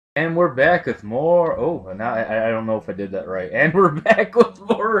And we're back with more. Oh, now I don't know if I did that right. And we're back with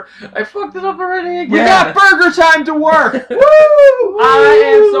more. I fucked it up already again. We got burger time to work. Woo! I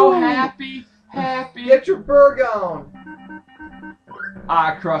am so happy. Happy. Get your burger on.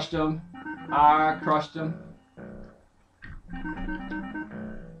 I crushed him. I crushed him.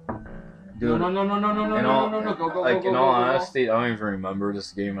 Dude, no. Go. In all honesty, I don't even remember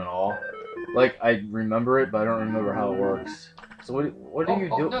this game at all. Like, I remember it, but I don't remember how it works. So what do you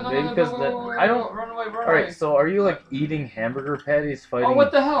do? Because I don't. Run away. All right. So are you like eating hamburger patties, fighting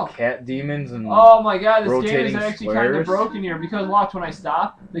what the hell? cat demons and? Oh my god, this game is rotating actually kind of squares? broken here because watch when I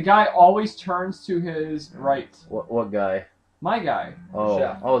stop, the guy always turns to his right. What guy? My guy. Oh,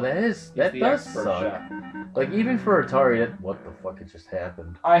 Chef. oh, that does expert suck. chef. Like even for Atari, what the fuck? It just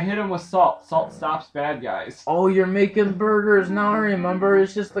happened. I hit him with salt. Salt stops bad guys. Oh, you're making burgers now. I remember.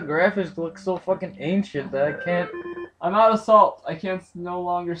 It's just the graphics look so fucking ancient that I can't. I'm out of salt. I can't no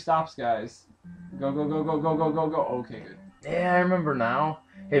longer stops guys. Go. Okay, good. Yeah, I remember now.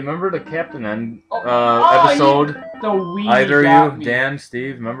 Hey, remember the Captain N Oh, episode? The weenie Either got you, me. Dan,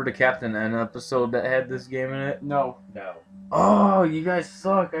 Steve, remember the Captain N episode that had this game in it? No. Oh, you guys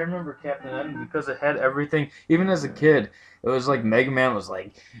suck. I remember Captain N because it had everything. Even as a kid, it was like Mega Man was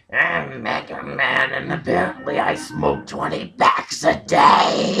like, I'm Mega Man, and apparently I smoke 20 packs a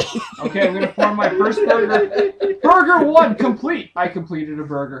day. Okay, I'm gonna form my first burger. Burger 1 complete. I completed a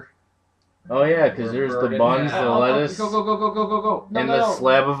burger. Oh yeah, because there's the buns, the lettuce, Go. No, and no. the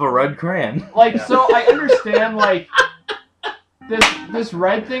slab of a red crayon. Like, so I understand, like, this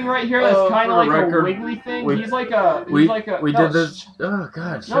red thing right here that's kind of for like the record, a wiggly thing. we- He's like a... We no, did this. Oh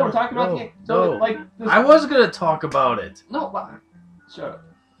god. No, we're talking about the game. So, No. like, this... I was gonna talk about it. No, but... Shut up.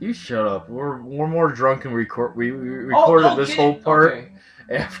 You shut up. We're more drunk and we recorded this whole part Okay.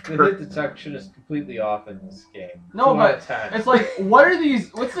 The after. hit detection is completely off in this game. No, 2 but out of 10. it's like, what are these...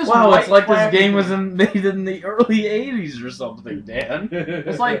 What's this Wow, white it's like this flappy game thing? was made in the early '80s or something, Dan.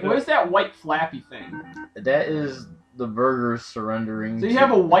 It's like, what is that white flappy thing? That is the burger surrendering. So you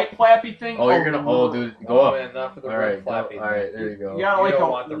have a white flappy thing? Oh, you're gonna. Oh, dude, go up. Enough of the All red right, flappy. all right, there you go. You got You like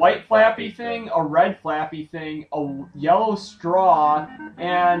don't want a the white red flappy flappy thing, thing. a red flappy thing, a yellow straw,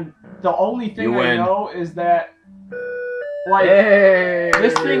 and the only thing You I win. know is that, like, Hey!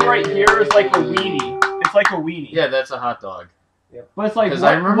 this thing right here is like a weenie. It's like a weenie. Yeah, that's a hot dog. But it's like, 'Cause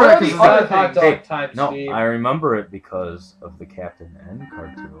I remember what it are 'cause the it's other like hot things? dog Hey, time, No, Steve. I remember it because of the Captain N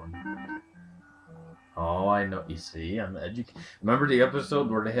cartoon. Oh, I know. You see, I'm educated. Remember the episode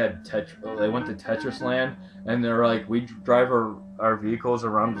where they had they went to Tetris Land, and they're like, we drive our vehicles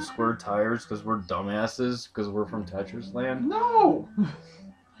around with square tires because we're dumbasses because we're from Tetris Land. No!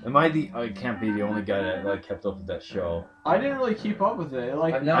 I can't be the only guy that like kept up with that show. I didn't really keep up with it.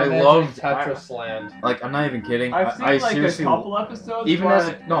 Like, I'm not I imagining loved- Tetris Land. Like, I'm not even kidding. I've seen I like a seriously, couple episodes, even but as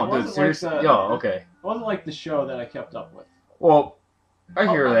a, no, it wasn't dude, seriously, like okay. It wasn't like the show that I kept up with. Well, I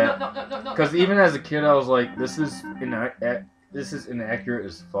hear Oh, that. No. Because even as a kid, I was like, this is inaccurate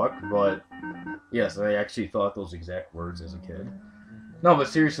as fuck, but yes, I actually thought those exact words as a kid. No, but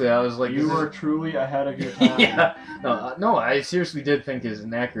seriously, I was like, You this were is... truly ahead of your time. Yeah, no, I seriously did think it's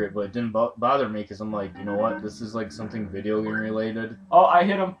inaccurate, but it didn't bother me because I'm like, you know what, this is like something video game related, Oh, I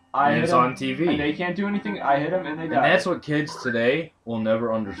hit him. and it's on TV, And they can't do anything. I hit him and they and died. that's what kids today will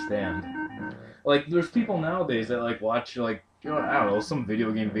never understand. Like, there's people nowadays that like watch like, you know, I don't know, some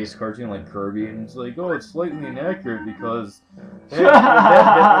video game based cartoon like Kirby, and it's like, oh, it's slightly inaccurate because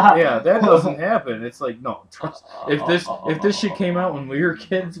that doesn't happen. It's like, no, trust. If this shit came out when we were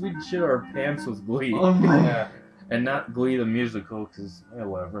kids, we'd shit our pants with Glee, Yeah. and not Glee the musical, because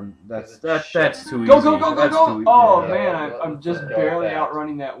whatever. That's too easy. Go! That's too Oh yeah. man, I'm just Go barely with that.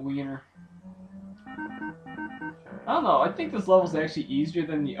 outrunning that wiener. I don't know. I think this level's actually easier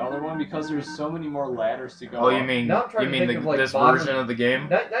than the other one because there's so many more ladders to go. Oh, you up. mean Now I'm trying to think of, like, this modern- version of the game?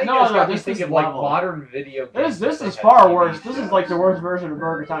 Now you No, guys no, got me this thinking is of like level. modern video games. This that is had far TV worse. This is shows. like the worst version of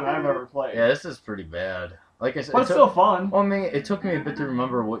Burger Time I've ever played. Yeah, this is pretty bad. Like I said, But it's still fun. Well, I mean, it took me a bit to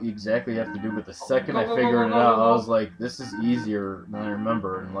remember what you exactly have to do, but the second I Go, figured go, it out, go. I was like, this is easier than I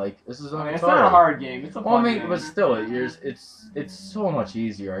remember, and like, this is I on mean, it's Atari. not a hard game. It's a fun Well, I mean, game. but still, it's so much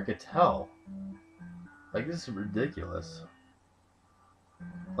easier. I could tell. Like, this is ridiculous.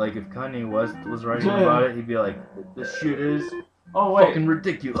 Like, if Kanye West was writing about it, he'd be like, this shit is Oh wait. fucking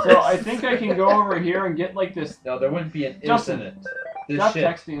ridiculous. So I think I can go over here and get like this. No, there wouldn't be an Justin, incident. This Stop shit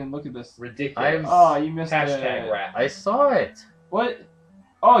texting and look at this. ridiculous. Oh, you missed Hashtag it. rap. I saw it. What?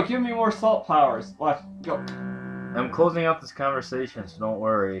 Oh, give me more salt powers. Watch. Go. I'm closing out this conversation, so don't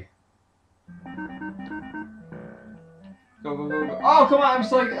worry. Go, go, go, go. Oh, come on. I'm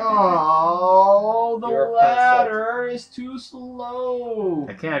just like, oh, the You're a ladder is too slow.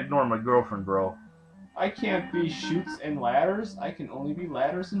 I can't ignore my girlfriend, bro. I can't be shoots and ladders. I can only be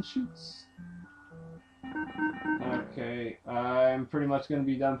ladders and shoots. Okay, I'm pretty much going to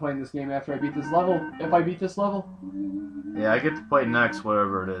be done playing this game after I beat this level. If I beat this level. Yeah, I get to play next,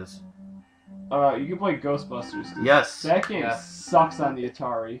 whatever it is. You can play Ghostbusters. Yes. That game sucks on the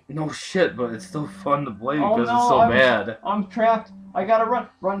Atari. No shit, but it's still fun to play Oh, because no, it's so bad. I'm trapped. I gotta run.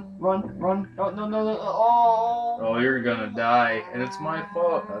 Oh, no. Oh. Oh, you're gonna die, and it's my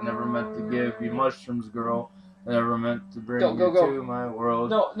fault. I never meant to give you mushrooms, girl. I never meant to bring Go, you go. to my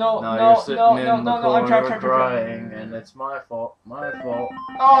world. No. Now you're sitting in the corner I'm trapped. crying, and it's my fault. My fault.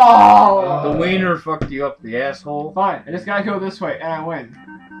 Oh! The wiener fucked you up, the asshole. Fine, I just gotta go this way, and I win.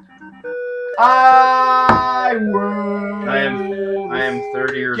 I win! I am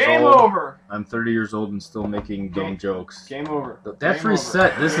 30 years Game old. over! I'm 30 years old and still making dumb jokes. Game over. That's Game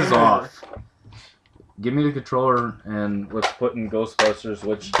reset. over. This Game is over. off. Give me the controller and let's put in Ghostbusters,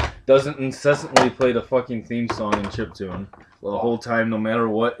 which doesn't incessantly play the fucking theme song in chiptune the whole time, no matter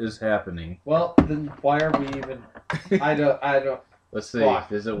what is happening. Well, then why are we even? I don't. Let's see.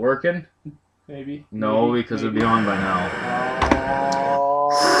 Fuck. Is it working? Maybe. No, Maybe. because it'd be on by now.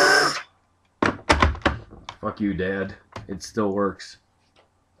 Oh. Fuck you, Dad. It still works.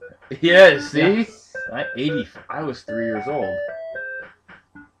 Yeah, see? Yes. I was 3 years old.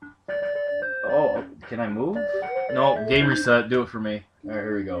 Oh, can I move? No, game reset. Do it for me. Alright,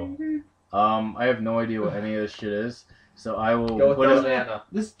 here we go. I have no idea what any of this shit is, so I will Go with put the it.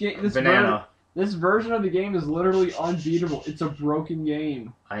 banana. Banana. This version of the game is literally unbeatable. It's a broken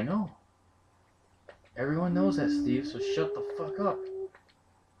game. I know. Everyone knows that, Steve, so shut the fuck up.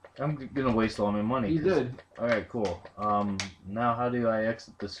 I'm gonna waste all my money. You did. Alright, cool. Now how do I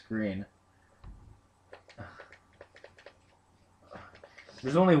exit the screen?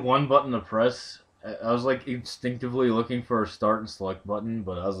 There's only one button to press. I was like instinctively looking for a start and select button,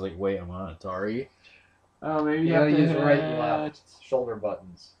 but I was like, wait, I'm on Atari. Oh, maybe You you have gotta to use right and hit- left shoulder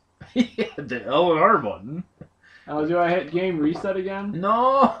buttons. Yeah, the L and R button. Oh, do I hit game reset again?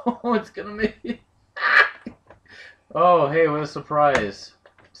 No, it's gonna make. Oh, hey, what a surprise!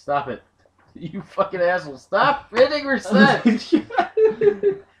 Stop it, you fucking asshole! Stop hitting reset.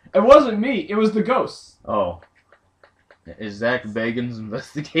 It wasn't me. It was the ghosts. Oh, is Zach Bagans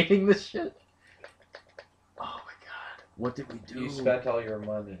investigating this shit? Oh my god, what did we do? You spent all your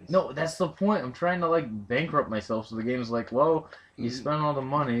money. No, that's the point. I'm trying to like bankrupt myself, so the game's like, well, you Mm. spent all the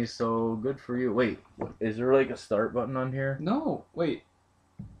money, so good for you. Wait, is there like a start button on here? No, wait.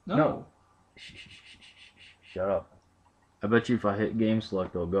 No. Shut up. I bet you if I hit game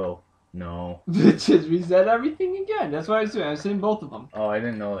select, it'll go. No. Just reset everything again. That's what I was doing. I was hitting both of them. Oh, I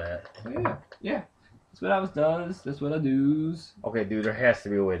didn't know that. Yeah. That's what I was does. That's what I does. Okay, dude, there has to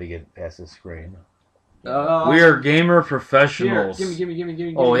be a way to get past this screen. We We are gamer professionals. Give me.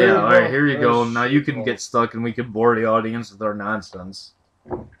 Oh give me. yeah, alright, here you go. There's Now you can people. get stuck and we can bore the audience with our nonsense.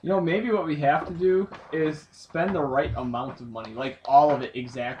 You know, maybe what we have to do is spend the right amount of money. Like, all of it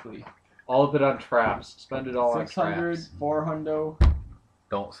exactly. All of it on traps. Spend it all 600, on traps. 400,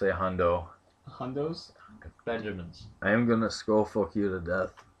 Don't say hundo. hundos. Benjamins. I am gonna skull fuck you to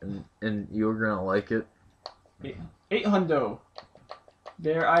death, and you're gonna like it. 800.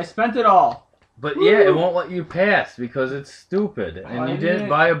 There, I spent it all. But yeah, it won't let you pass because it's stupid, and you didn't didn't.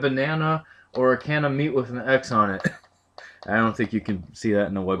 buy a banana or a can of meat with an X on it. I don't think you can see that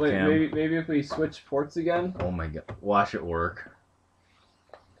in the Wait, webcam. maybe if we switch ports again. Oh my god, watch it work.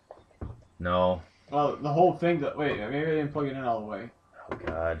 No. Well, the whole thing. Wait, maybe I didn't plug it in all the way. Oh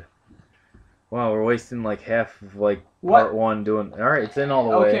god. Wow, we're wasting like half of like What? part one doing. All right, it's in all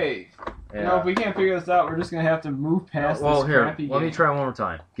the way. Okay. Yeah. No, if we can't figure this out, we're just gonna have to move past Well, this here, crappy let me game. try one more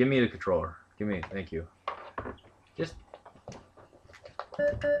time. Give me the controller. Give me, thank you. Just.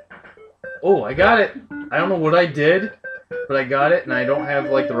 Oh, I got it. I don't know what I did, but I got it, and I don't have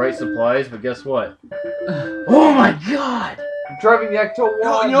like the right supplies. But guess what? Oh my god! I'm driving the Ecto 1.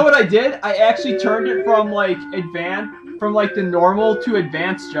 No, you know what I did? I actually turned it from like the normal to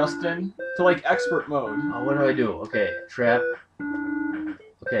advanced, Justin, to like expert mode. Oh, what do I do? Okay, trap.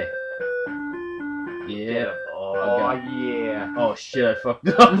 Okay. Yeah. Oh, Oh, god. yeah. Oh shit! I fucked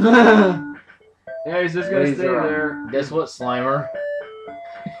up. Yeah, he's just gonna stay Laser there. Guess what, Slimer?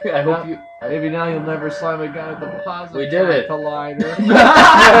 I hope you. Maybe now you'll never slime a guy at the deposit. We did it. Collider.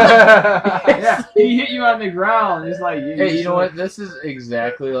 Yeah, he hit you on the ground. He's like, Hey, you know what? This is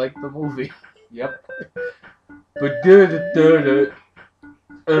exactly like the movie. Yep. But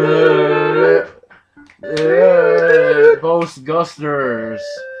Ghostbusters.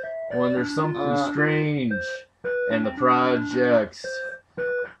 When there's something strange and the projects.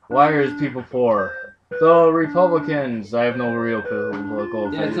 Why are people poor? The Republicans. I have no real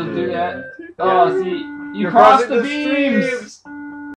political. Yeah, so do that. Yeah. Oh, see, you You're crossed crossing the beams.